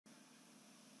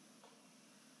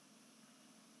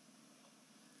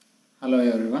Hello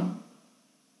everyone.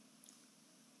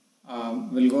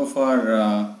 We'll go for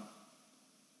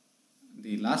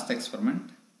the last experiment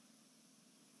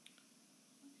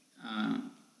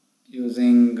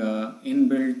using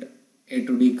inbuilt A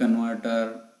to D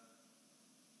converter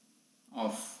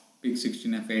of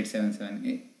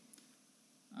PIC16F877A.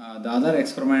 The other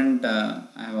experiment I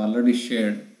have already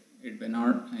shared. It may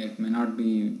not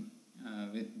be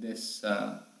with this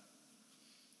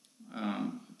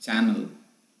channel.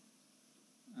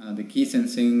 The key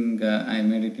sensing I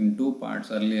made it in two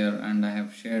parts earlier and I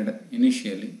have shared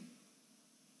initially.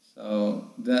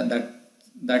 So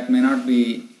that may not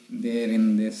be there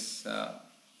in this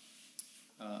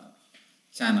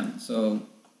channel. So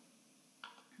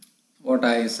what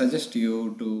I suggest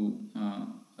you to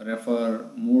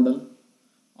refer Moodle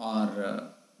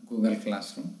or Google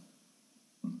Classroom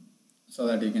so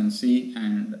that you can see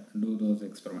and do those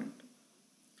experiments.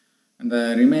 And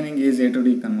the remaining is A to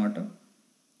D converter.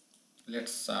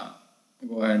 Let's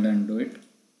go ahead and do it.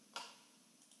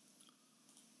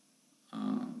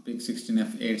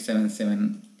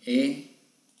 PIC16F877A.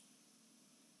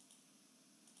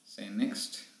 Say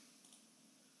next,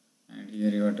 and here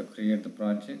you have to create the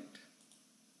project.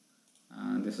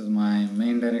 This is my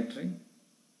main directory.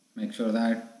 Make sure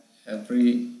that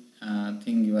every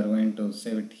thing you are going to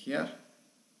save it here.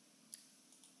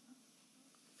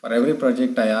 For every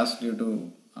project I asked you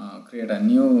to create a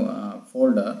new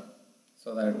folder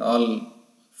so that all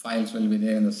files will be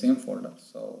there in the same folder.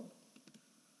 So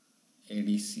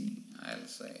ADC I'll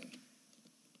say,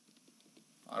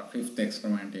 or fifth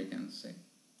experiment you can say,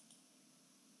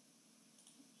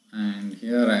 and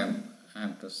here I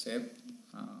have to save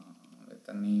with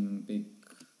the name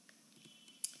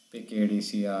PIC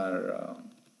ADC or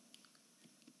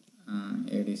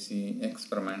ADC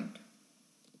experiment.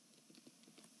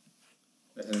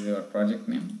 This is your project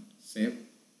name. Save.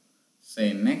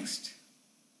 Say next.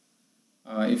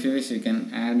 If you wish, you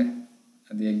can add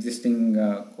the existing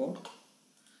code.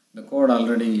 The code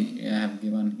already I have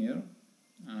given here.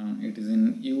 It is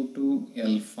in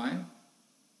U2L5.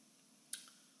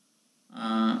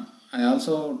 I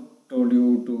also told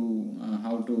you to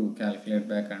how to calculate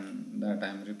back, and that I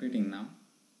am repeating now.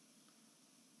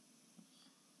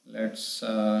 Let's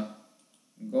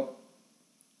go.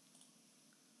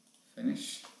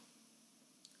 Finish.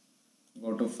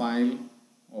 Go to File,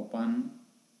 open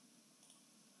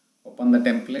the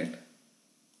template,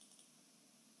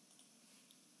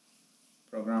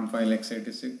 program file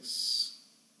x86,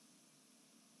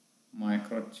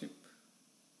 microchip,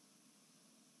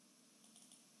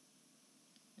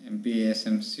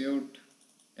 MPASM suite,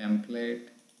 template,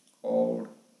 code,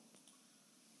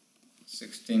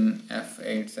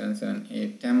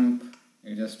 16F877A temp.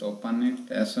 You just open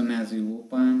it. As soon as you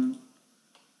open,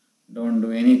 don't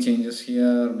do any changes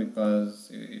here, because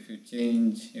if you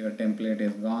change, your template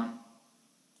is gone.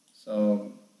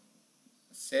 So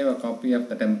save a copy of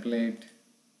the template.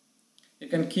 You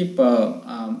can keep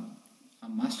a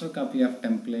master copy of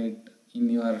template in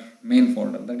your main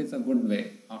folder. That is a good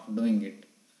way of doing it,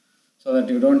 so that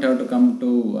you don't have to come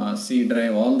to C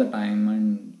drive all the time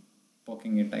and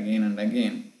poking it again and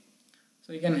again.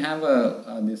 So you can have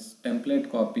this template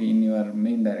copy in your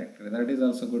main directory. That is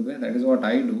also a good way. That is what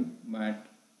I do. But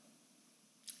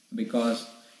because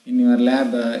in your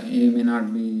lab you may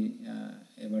not be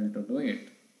able to do it,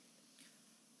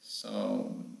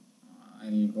 so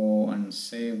I'll go and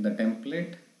save the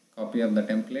template, copy of the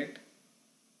template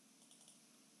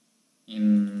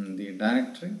in the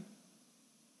directory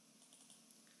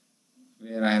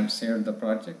where I have saved the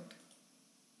project.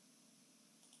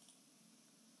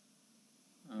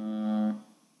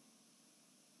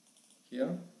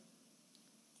 Here,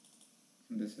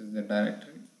 this is the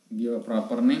directory. Give a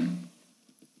proper name.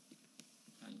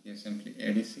 I'll give simply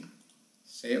ADC.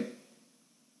 Save.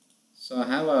 So I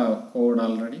have a code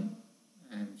already.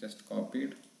 I have just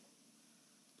copied,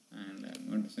 and I'm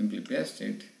going to simply paste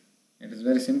it. It is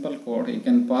very simple code. You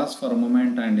can pause for a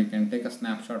moment and you can take a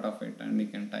snapshot of it and you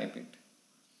can type it,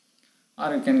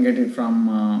 or you can get it from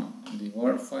the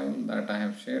Word file that I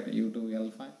have shared,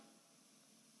 U2L5.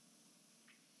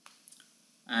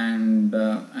 And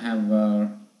I have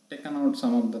taken out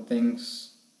some of the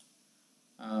things,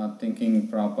 thinking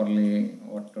properly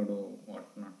what to do,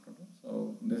 what not to do.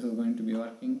 So this is going to be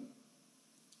working.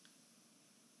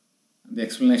 The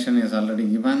explanation is already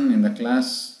given in the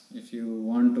class. If you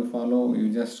want to follow,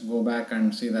 you just go back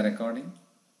and see the recording,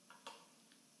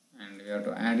 and we have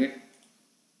to add it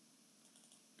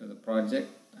to the project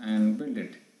and build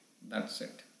it. That's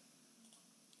it.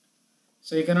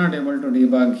 So you cannot able to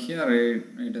debug here.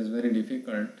 It is very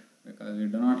difficult because we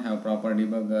do not have proper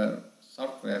debugger.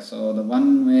 software. So the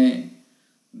one way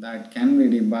that can be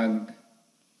debugged,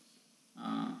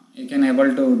 you can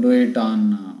able to do it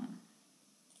on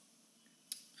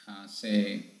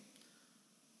say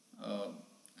a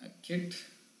kit,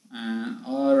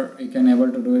 or you can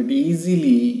able to do it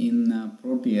easily in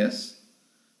Proteus.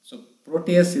 So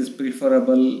Proteus is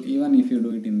preferable even if you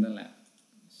do it in the lab.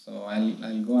 So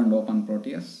I'll go and open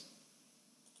Proteus.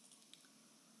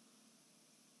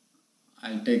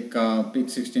 I'll take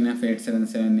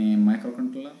PIC16F877A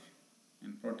microcontroller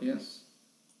in Proteus.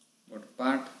 Go to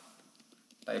part,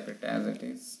 type it as it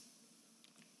is.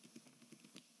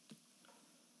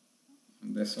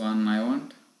 This one I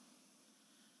want.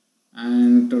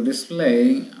 And to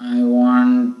display, I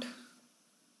want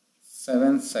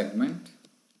 7 segment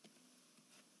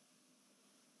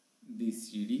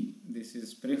BCD. This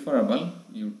is preferable.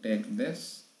 You take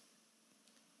this.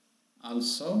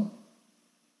 Also,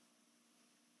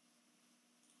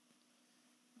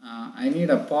 I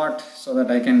need a port so that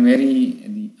I can vary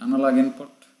the analog input.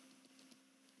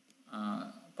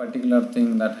 Particular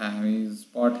thing that I have is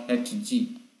port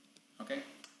HG. Okay.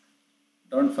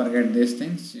 Don't forget these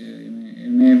things.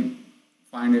 You may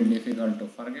find it difficult to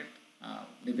forget,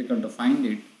 difficult to find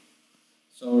it.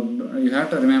 So you have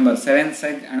to remember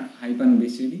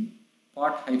 7seg-BCD,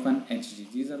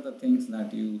 port-HG. These are the things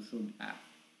that you should have.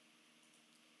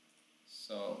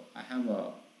 So I have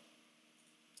a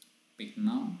PIC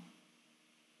now.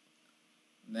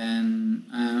 Then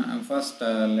first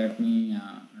let me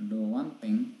do one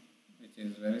thing, which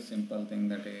is very simple thing,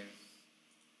 that is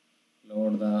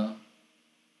load the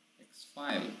X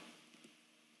file.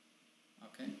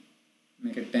 Okay,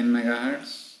 make it 10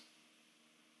 megahertz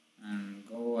and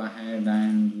go ahead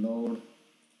and load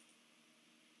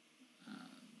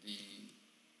the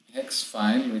hex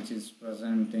file which is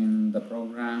present in the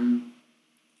program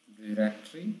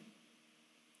directory.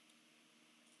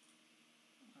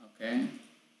 Okay,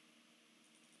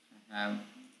 I have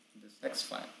this hex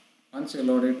file. Once you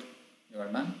load it, you are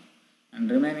done.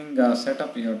 And remaining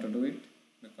setup, you have to do it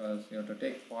because you have to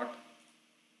take port.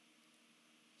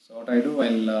 So what I do,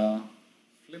 I'll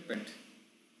flip it,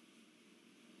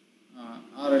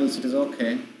 or else it is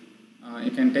okay.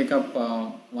 You can take up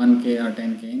 1K or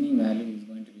 10K, any value is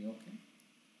going to be okay.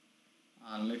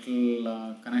 A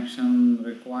little connection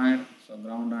required, so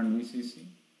ground and VCC.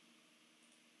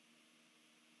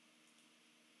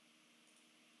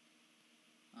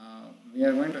 We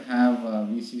are going to have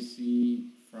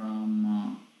VCC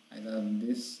from either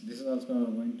this is also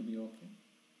going to be okay,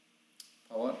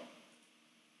 power,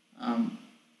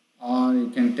 or you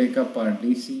can take up a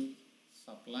DC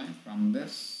supply from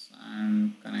this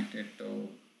and connect it to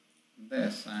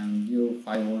this and give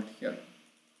 5 volt here.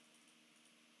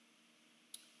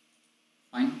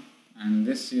 Fine. And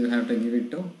this you have to give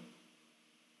it to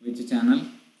which channel?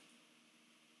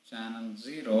 Channel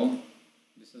 0.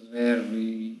 This is where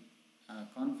we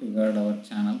configured our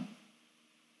channel.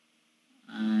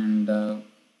 And to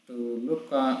look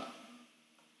to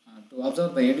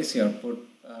observe the ADC output,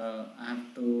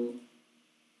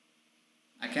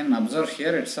 I can observe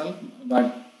here itself,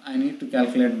 but I need to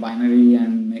calculate binary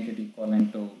and make it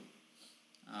equivalent to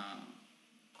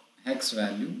hex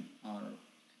value or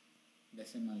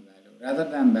decimal value. Rather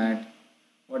than that,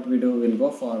 what we do, we'll go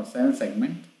for 7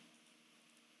 segment.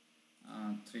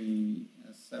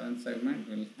 7 segment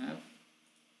will have.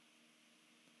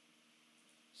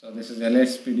 So this is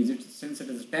LSP digit, since it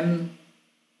is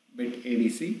 10-bit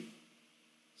ADC.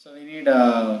 So we need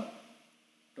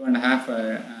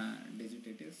 2.5 digit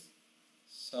it is.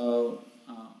 So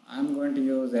I'm going to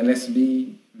use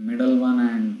LSB, middle one,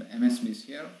 and MSBs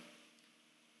here.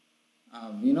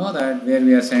 We know that where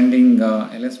we are sending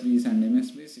LSBs and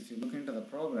MSBs, if you look into the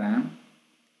program,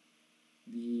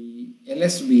 the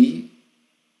LSBs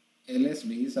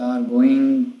are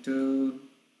going to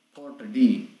port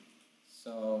D.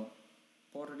 So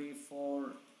port D,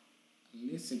 4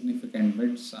 least significant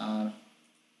bits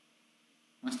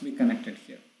must be connected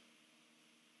here.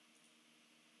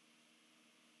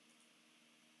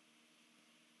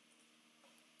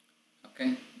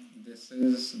 Okay, this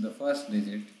is the first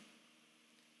digit.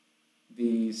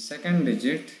 The second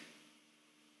digit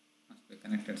must be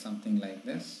connected something like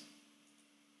this.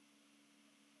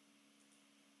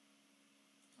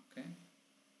 Okay.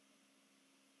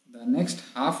 The next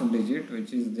half digit,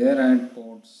 which is there at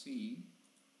port C,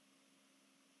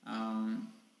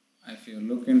 if you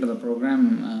look into the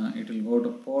program, it will go to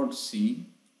port C,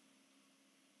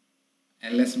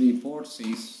 LSB port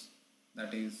C's,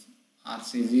 that is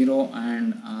RC0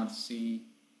 and RC.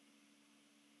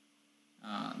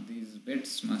 These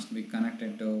bits must be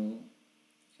connected to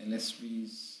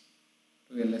LSBs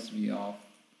to LSB of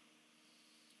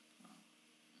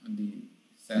the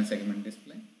 7 segment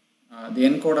display. The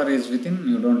encoder is within,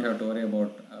 you don't have to worry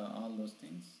about all those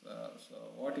things. So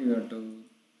what you have to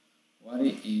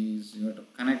worry is you have to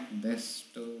connect this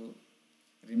to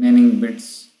remaining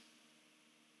bits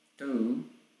to,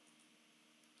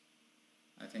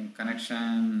 I think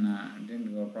connection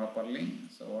didn't go properly.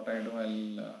 So what I do,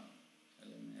 I'll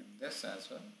eliminate this as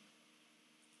well.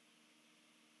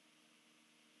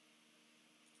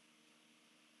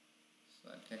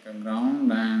 So I take a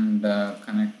ground and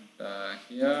connect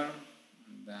here,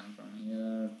 and then from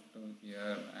here to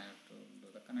here I have to do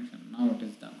the connection. Now it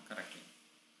is done correctly.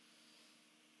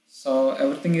 So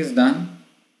everything is done.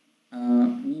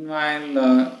 Meanwhile,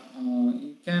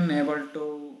 you can able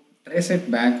to trace it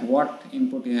back what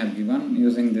input you have given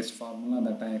using this formula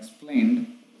that I explained,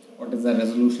 what is the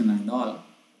resolution and all.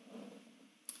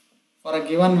 For a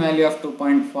given value of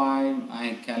 2.5,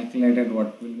 I calculated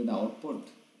what will be the output,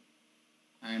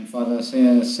 and for the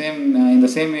same in the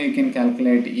same way you can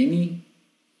calculate any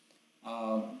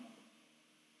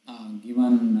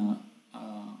given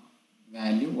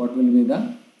value, what will be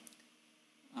the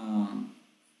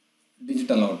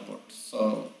digital output.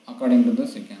 So according to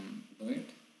this you can do it.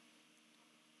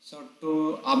 So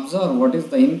to observe what is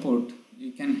the input,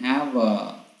 you can have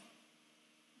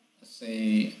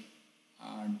say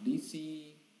a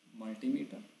DC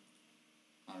multimeter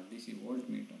or DC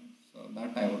voltmeter. So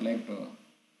that I would like to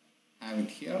have it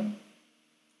here.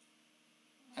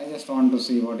 I just want to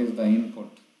see what is the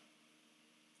input.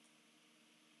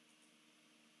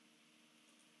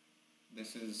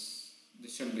 This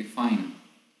should be fine.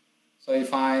 So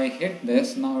if I hit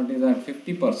this, now it is at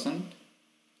 50%.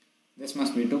 This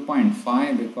must be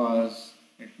 2.5 because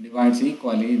it divides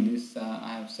equally. This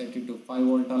I have set it to 5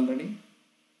 volt already.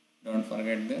 Don't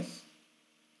forget this.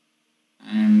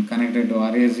 And connected to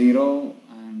array 0,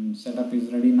 and setup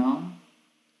is ready now.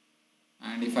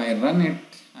 And if I run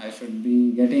it, I should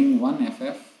be getting 1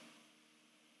 FF.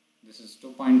 This is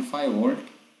 2.5 volt,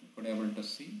 you could able to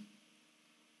see.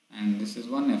 And this is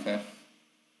 1 FF.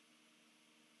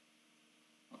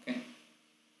 Okay.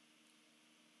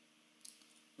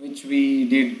 Which we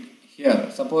did here.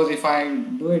 Suppose if I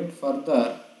do it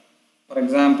further, for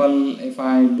example, if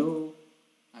I do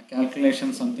a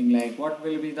calculation something like what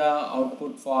will be the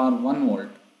output for 1 volt.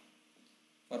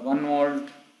 For 1 volt,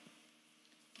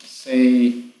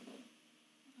 say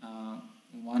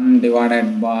 1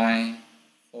 divided by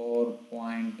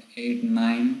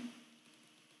 4.89.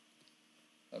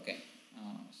 Okay,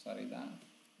 sorry, that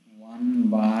 1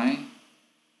 by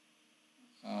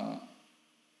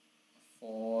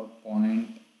 4.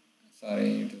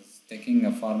 Sorry, it is taking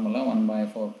a formula 1 by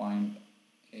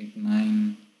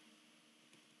 4.89.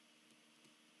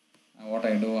 What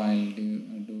I do, I'll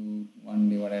do 1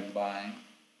 divided by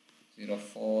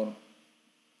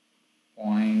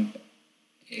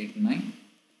 04.89.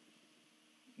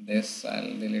 This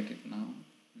I'll delete it now,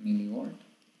 millivolt.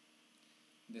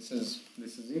 This is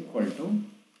equal to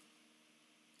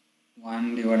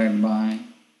 1 divided by,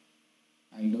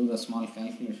 I'll do the small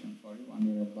calculation for you, 1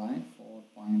 divided by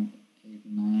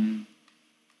 4.89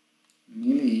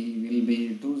 milli will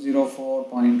be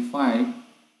 204.5,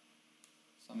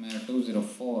 somewhere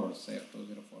 204, say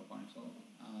 204. So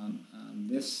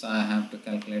this I have to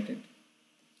calculate it,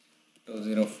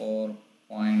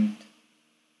 204.5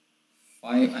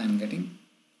 I am getting.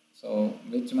 So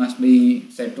which must be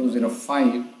say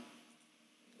 205.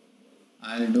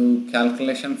 I'll do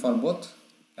calculation for both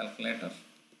calculator.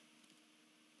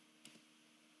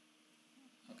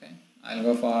 Okay, I'll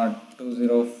go for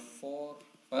 204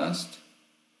 first.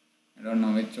 I don't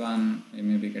know which one we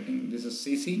may be getting. This is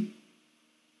CC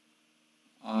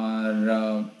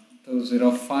or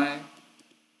 205.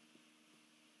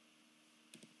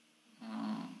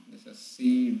 This is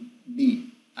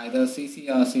CD. Either CC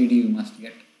or CD you must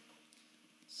get.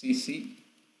 CC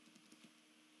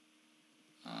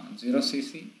 0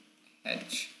 CC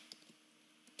H,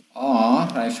 or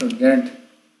I should get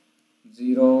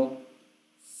 0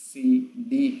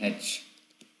 CDH.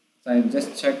 So I'll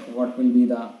just check what will be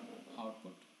the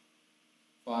output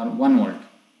for 1 volt.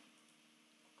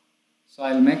 So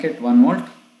I'll make it 1 volt.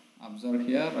 Observe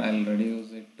here, I'll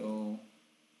reduce it to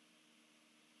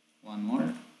 1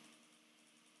 volt.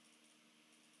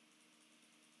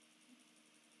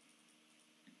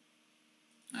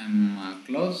 I'm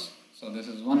close. So this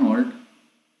is 1 volt.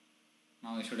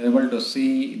 Now you should be able to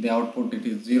see the output, it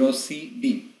is 0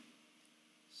 CD.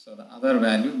 So the other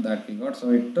value that we got.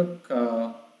 So it took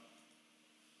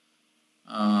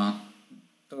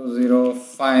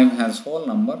 205 has whole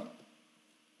number,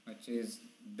 which is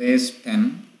base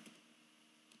 10.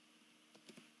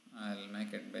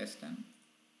 less than,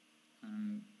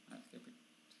 and I'll keep it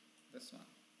this one.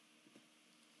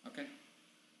 Okay,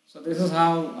 so this is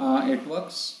how it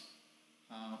works.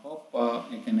 Hope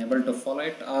you can able to follow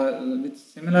it. With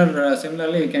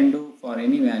similarly you can do for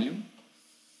any value,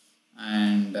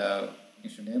 and you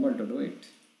should be able to do it.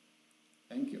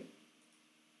 Thank you.